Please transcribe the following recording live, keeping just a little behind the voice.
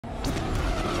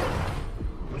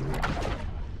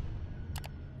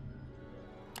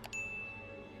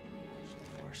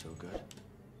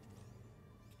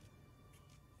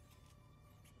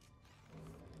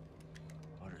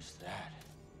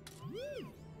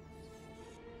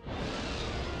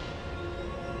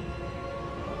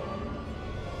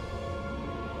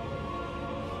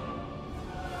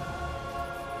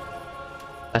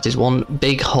That is one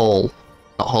big hole.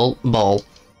 Not hole, ball.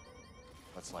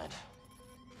 Let's land.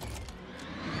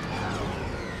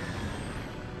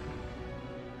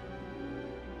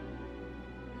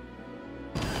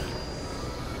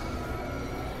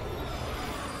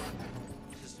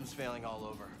 System's failing all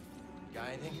over. Got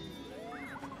anything?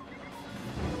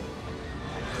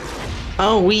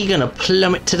 Are we gonna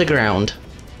plummet to the ground?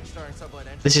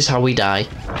 This is how we die.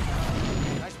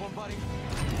 Nice one, buddy.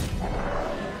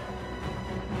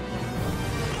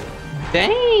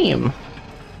 Damn!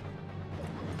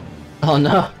 Oh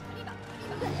no.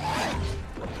 We're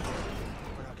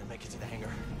not gonna make it to the hangar.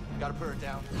 Gotta put her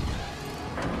down.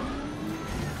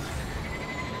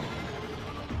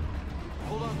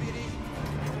 Hold on,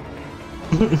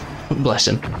 BD. Bless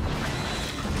him.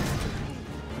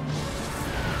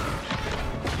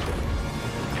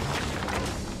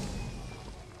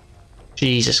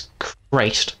 Jesus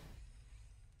Christ.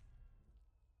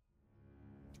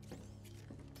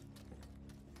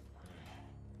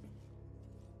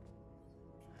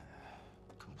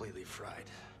 Completely fried.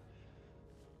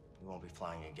 We won't be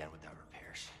flying again without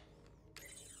repairs.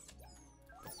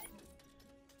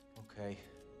 Okay.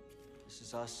 This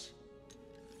is us.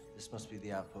 This must be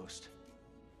the outpost.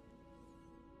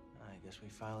 I guess we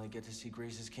finally get to see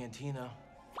Greez's cantina.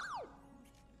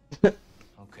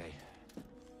 Okay.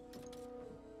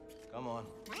 Come on.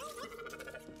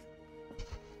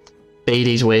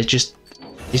 BD's way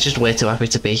he's just way too happy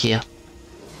to be here.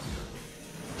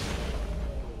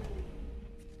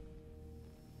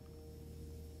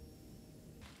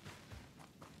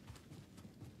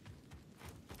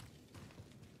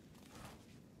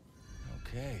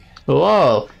 Okay.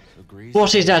 Whoa! So Greez,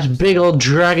 What is that big old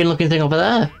dragon looking thing over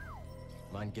there?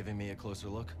 mind giving me a closer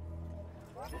look?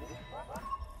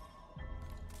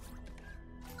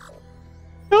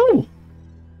 Oh!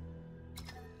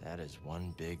 That is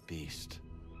one big beast.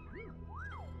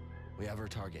 We have our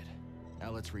target.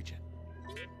 Now let's reach it.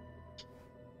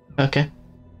 Okay.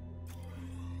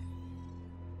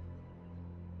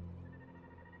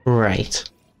 Right.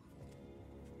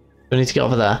 We need to get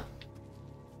over there.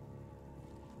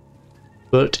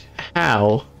 But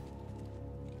how?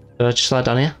 Did I just slide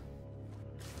down here?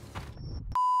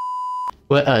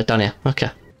 Where? Down here. Okay.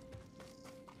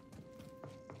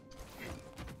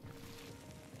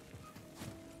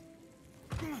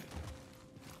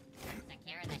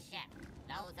 Secure the ship.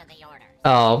 Those are the orders.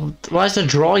 Oh, why is the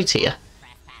droid here?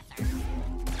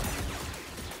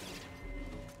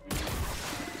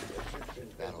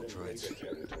 Battle droids.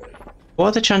 What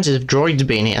are the chances of droids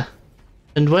being here?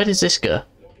 And where does this go? What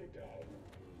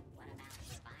about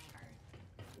survivors?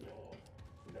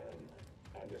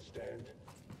 Understand?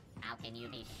 How can you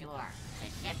be sure?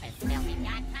 The ship is still. We've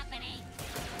got company.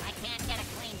 I can't get a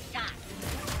clean shot.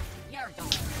 You're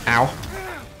going. Ow.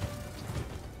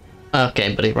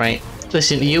 Okay, buddy, right.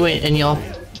 Listen, you and your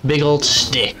big old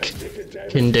stick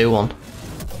can do one.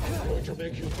 I'm going to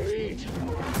make you bleed.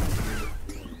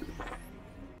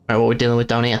 Right, what are we dealing with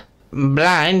down here?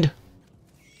 Blind?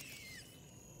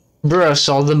 Bro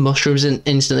saw the mushrooms and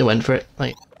instantly went for it.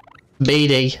 Like,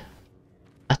 BD.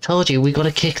 I told you, we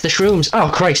gotta kick the shrooms.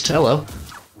 Oh, Christ, hello.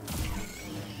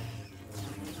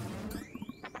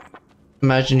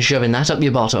 Imagine shoving that up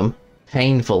your bottom.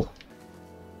 Painful.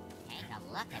 Take a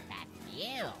look at that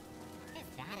view. Is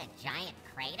that a giant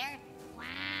crater?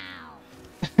 Wow.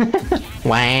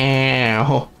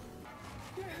 Wow.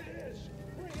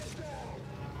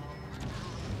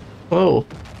 Whoa.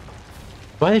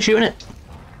 Why are they shooting it?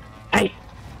 Hey!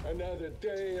 Another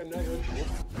day, another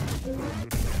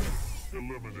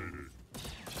Eliminated.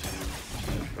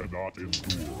 Cannot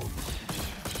endure.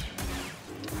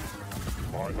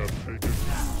 I have taken.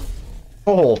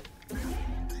 Oh!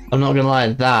 I'm not gonna lie,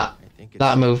 that think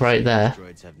that move right there,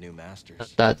 Droids have new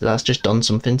masters. that's just done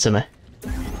something to me.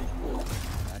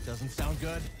 That doesn't sound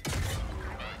good.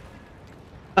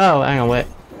 Oh, hang on, wait.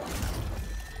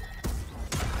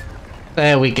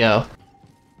 There we go.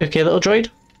 Okay, little droid.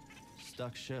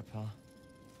 Stuck ship, huh?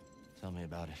 Tell me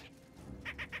about it.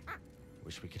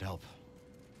 Wish we could help.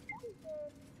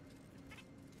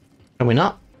 Can we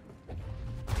not?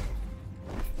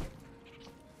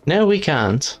 No, we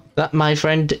can't. That, my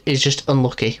friend, is just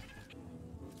unlucky.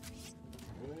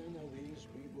 When are these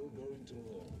people going to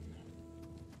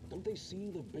learn? Don't they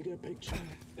see the bigger picture?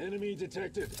 Enemy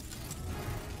detected.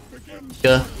 Begin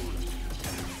Yeah.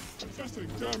 assessing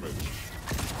damage.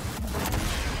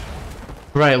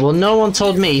 Right, well, no one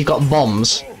told me you got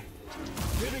bombs.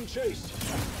 Giving chase.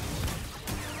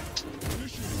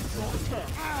 Initiate your attack.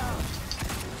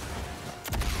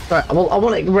 Right, well, I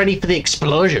want it ready for the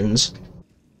explosions.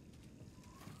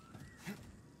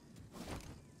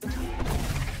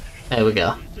 There we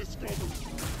go.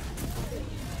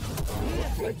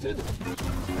 Reflected.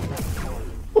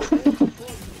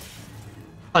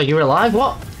 Oh, you're alive?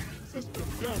 What? System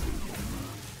damage.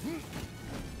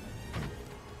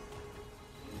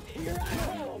 Here I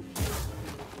come.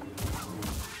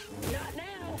 Not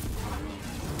now.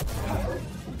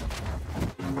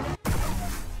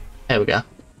 There we go.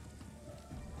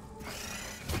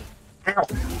 Ow.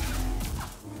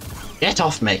 Get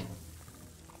off me.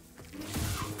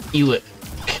 You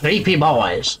creepy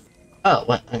boys. Oh,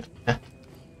 what? Okay.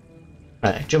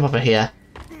 Right, jump over here.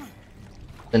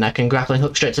 Then I can grappling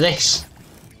hook straight to this.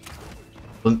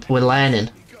 We're learning.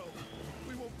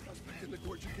 We won't cross back in the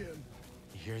gorge again.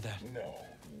 You hear that? No,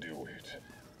 do it.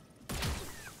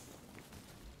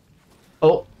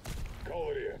 Oh, Call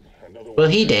it in. Another well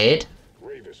one. he did.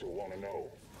 Ravis will want to know.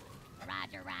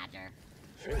 Roger, Roger.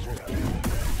 Things were not to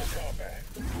combat.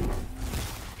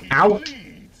 He Ow.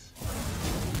 bleeds.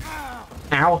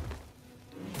 Ow.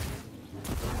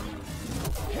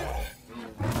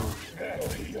 That'll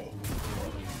heal.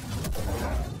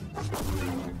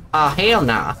 Ah, hell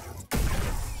nah.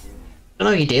 Don't know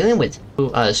what you're dealing with. Oh,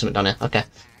 there's something down here. Okay.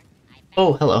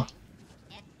 Oh, hello.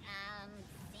 It,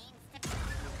 seems to be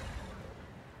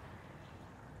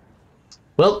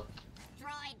Well,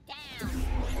 destroyed down.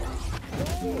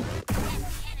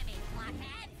 Enemy,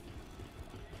 blockhead.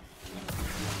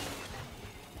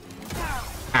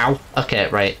 ow. Okay,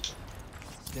 right.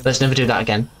 Let's never do that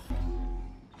again.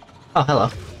 Oh, hello.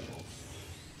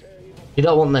 You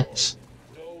don't want this.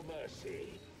 No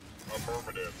mercy.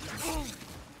 Affirmative.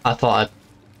 I thought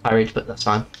I parried, but that's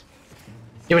fine.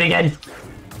 Do it again.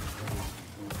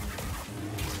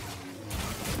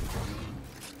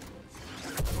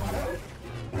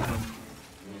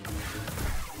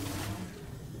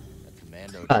 A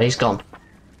commando. Oh, he's gone.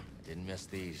 Didn't miss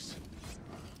these.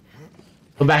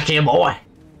 Come back here, boy.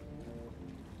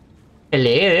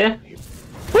 Hello.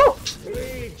 Woo!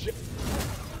 Bleed.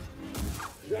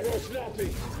 Shadow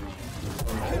Snappy.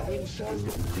 I win some,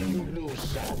 you lose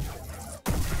some.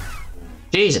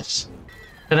 Jesus.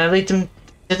 Can I lead them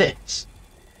to this?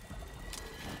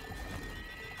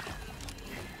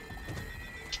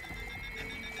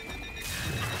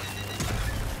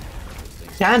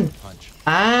 Can. Punch.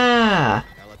 Ah.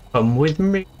 Come with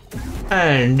me,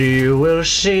 and you will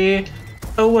see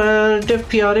a world of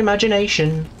pure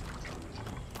imagination.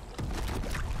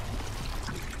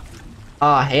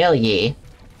 Ah, hell yeah.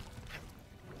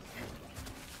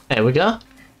 There we go.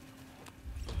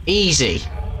 Easy.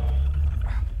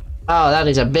 Oh, that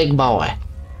is a big boy.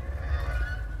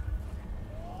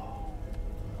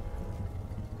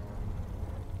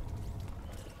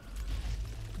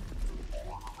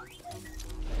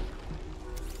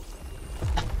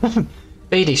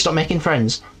 BD, stop making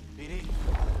friends. BD?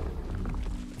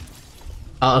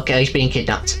 Oh, okay, he's being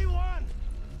kidnapped. BD1!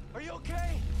 Are you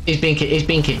okay? He's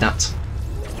being kidnapped.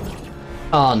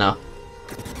 Oh no.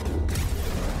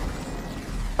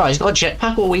 Oh, he's got a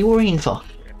jetpack. What were you worrying for?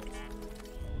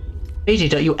 BD,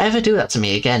 don't you ever do that to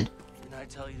me again. Didn't I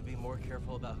tell you to be more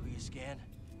careful about who you scan?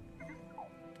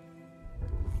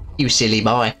 You silly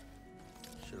boy.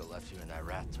 Should have left you in that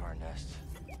rat tar nest.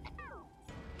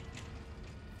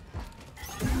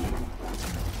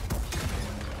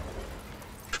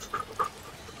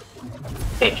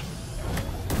 Hey.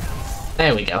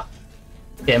 There we go.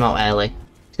 Get him out early.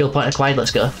 Skill point acquired,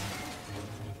 let's go.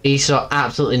 He saw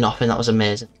absolutely nothing, that was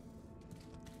amazing.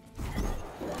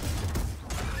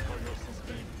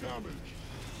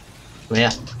 Come here.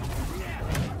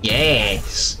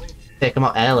 Yes! Take him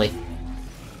out early.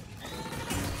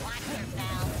 Watch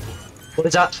yourself. What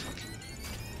is that?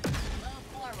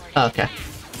 Move forward. Okay.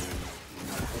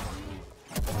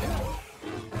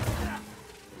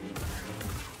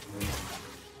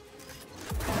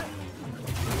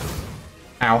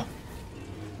 Ow.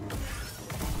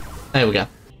 There we go.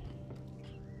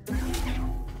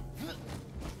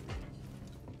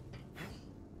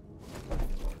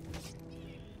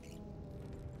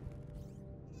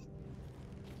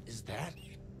 Is that?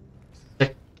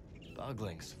 The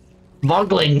Boglings.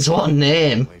 Boglings, what a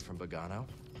name! Away from Bogano?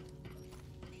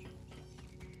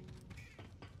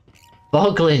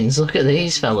 Boglins, look at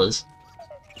these fellas.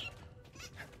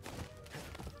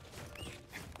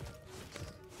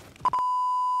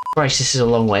 Christ, this is a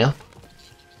long way up.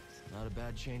 Not a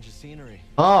bad change of scenery.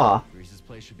 Oh, Greez's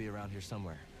place should be around here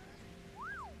somewhere.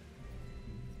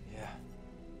 Yeah.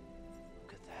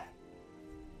 Look at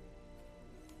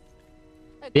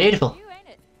that. beautiful. You, ain't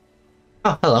it?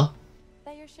 Oh, hello.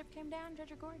 That your ship came down,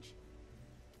 Dredger Gorge?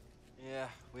 Yeah,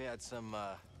 we had some,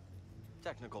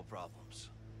 technical problems.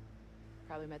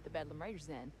 Probably met the Bedlam Raiders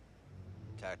then.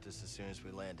 Attacked us as soon as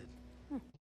we landed.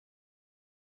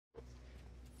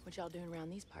 What y'all doing around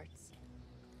these parts?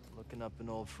 Looking up an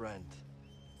old friend.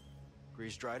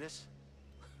 Greez.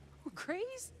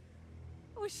 Greez?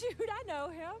 Oh, shoot, I know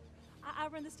him. I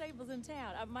run the stables in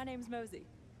town. My name's Mosey.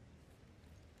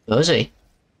 Mosey,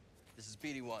 This is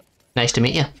BD1. nice to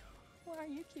meet you. Why are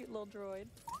you cute little droid?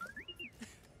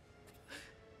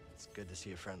 It's good to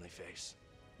see a friendly face.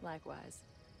 Likewise.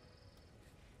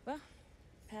 Well,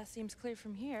 path seems clear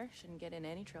from here. Shouldn't get in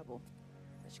any trouble.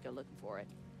 Let's go looking for it.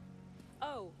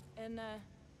 Oh, and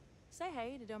say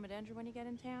hey to Domodendra when you get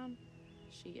in town.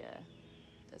 She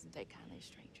doesn't take kindly to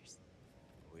strangers.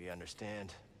 We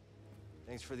understand.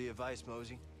 Thanks for the advice,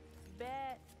 Mosey.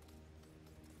 Bet.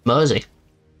 Mosey.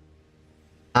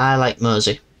 I like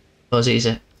Mosey. Mosey's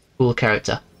a cool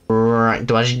character. Right,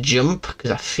 do I just jump?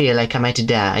 Because I feel like I might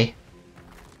die.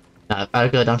 No, I'll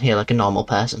go down here like a normal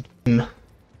person.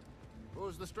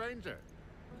 Who's the stranger?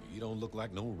 You don't look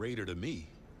like no raider to me.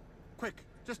 Quick,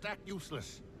 just act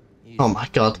useless. Easy. Oh my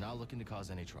god. Not looking to cause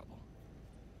any trouble.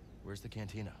 Where's the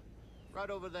cantina? Right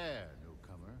over there,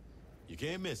 newcomer. You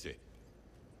can't miss it.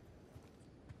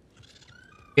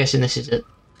 Guessing this is it.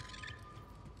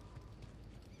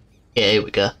 Yeah, here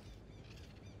we go.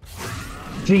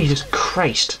 Jesus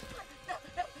Christ.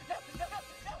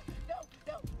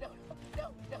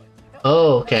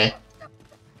 Oh, okay.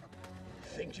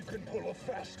 Think you can pull a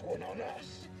fast one on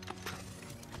us?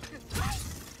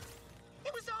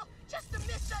 It was all just a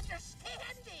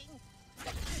misunderstanding.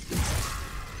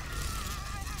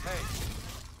 Hey!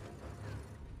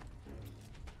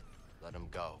 Let him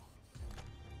go.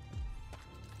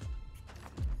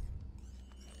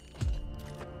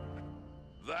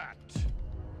 That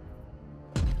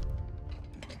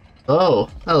Oh,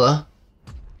 hello.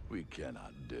 we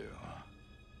cannot do.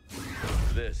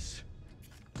 This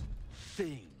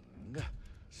thing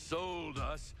sold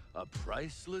us a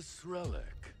priceless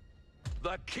relic.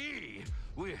 The key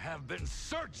we have been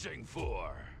searching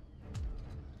for.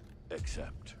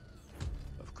 Except,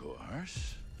 of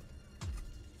course,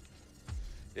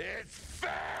 it's fake!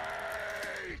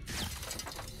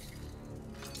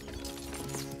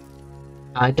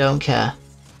 I don't care.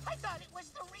 I thought it was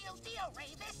the real deal,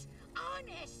 Ravis.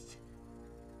 Honest.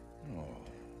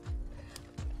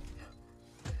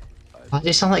 Why does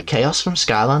it sound like Chaos from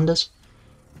Skylanders?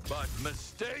 But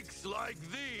mistakes like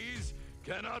these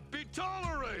cannot be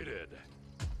tolerated.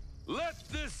 Let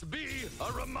this be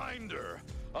a reminder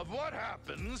of what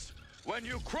happens when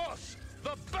you cross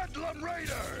the Bedlam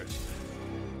Raiders.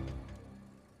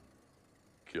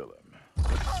 Kill him.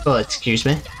 Oh, excuse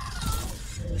me.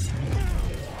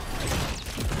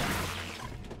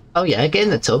 Oh yeah, get in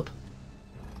the tub.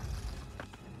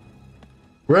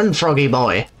 Run, froggy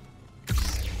boy.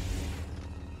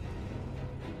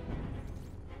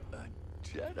 A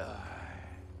Jedi.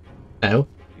 No.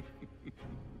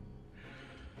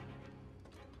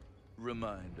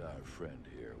 Remind our friend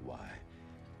here why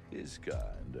his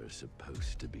kind are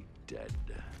supposed to be dead.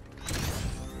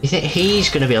 You think he's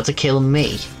gonna be able to kill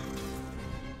me?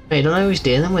 Wait, I don't know who he's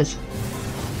dealing with.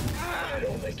 It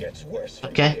only gets worse from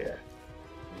Okay. here.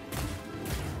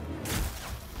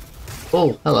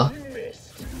 Oh, hello. You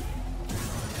missed.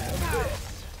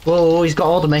 Whoa, he's got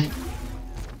hold of me.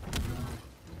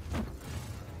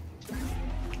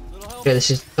 Okay,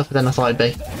 this is tougher than I thought it'd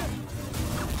be.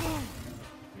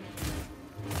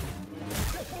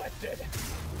 Deflected.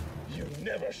 You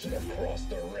never should have crossed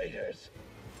the Raiders.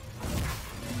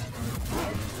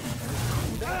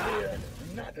 Not here.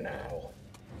 Not now.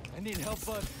 I need help,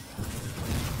 bud.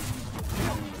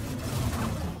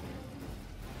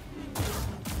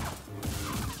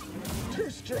 Too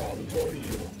strong for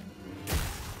you.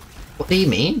 What do you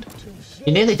mean? Too slow.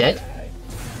 You're nearly dead.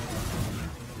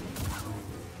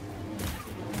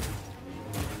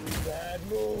 Bad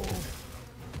move.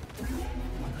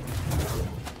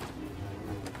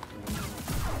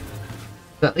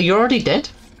 You're already dead?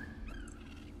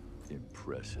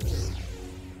 Impressive.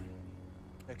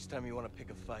 Next time you want to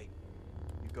pick a fight,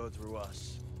 you go through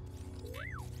us.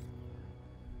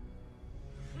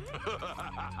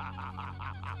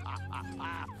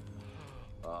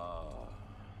 Ah,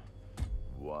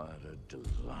 what a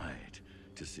delight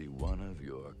to see one of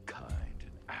your kind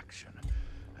in action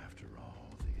after all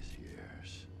these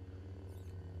years.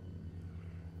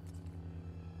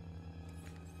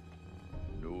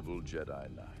 Noble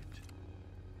Jedi Knight,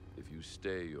 if you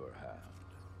stay your hand,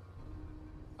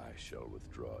 I shall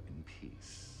withdraw in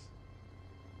peace.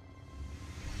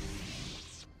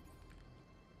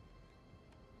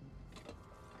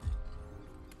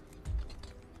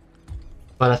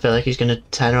 Well, I feel like he's gonna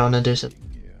turn around and do something.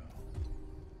 You.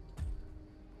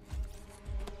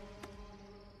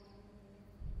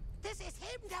 This is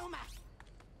him, Doma.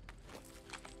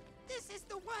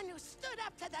 stood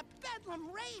up to the Bedlam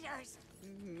Raiders.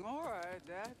 All right,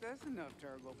 that's enough,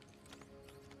 Turgle.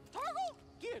 Turgle,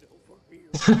 get over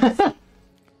here.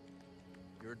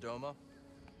 You're Doma?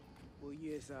 Well,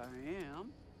 yes, I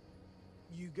am.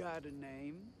 You got a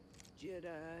name,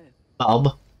 Jedi?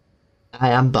 Bob. I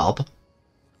am Bob.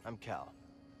 I'm Cal.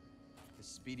 This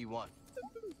is BD1.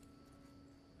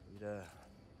 We'd,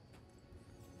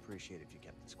 appreciate if you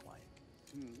kept this quiet.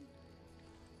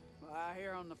 Well, out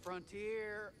here on the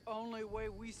frontier, only way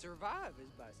we survive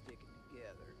is by sticking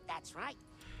together. That's right.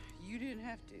 You didn't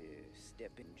have to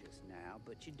step in just now,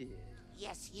 but you did.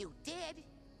 Yes, you did.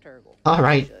 Turgle.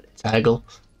 Alright, Shut it. Taggle.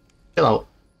 Chill out.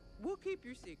 We'll keep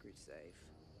your secrets safe.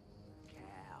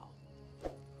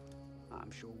 Cal.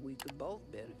 I'm sure we could both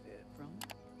benefit from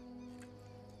it.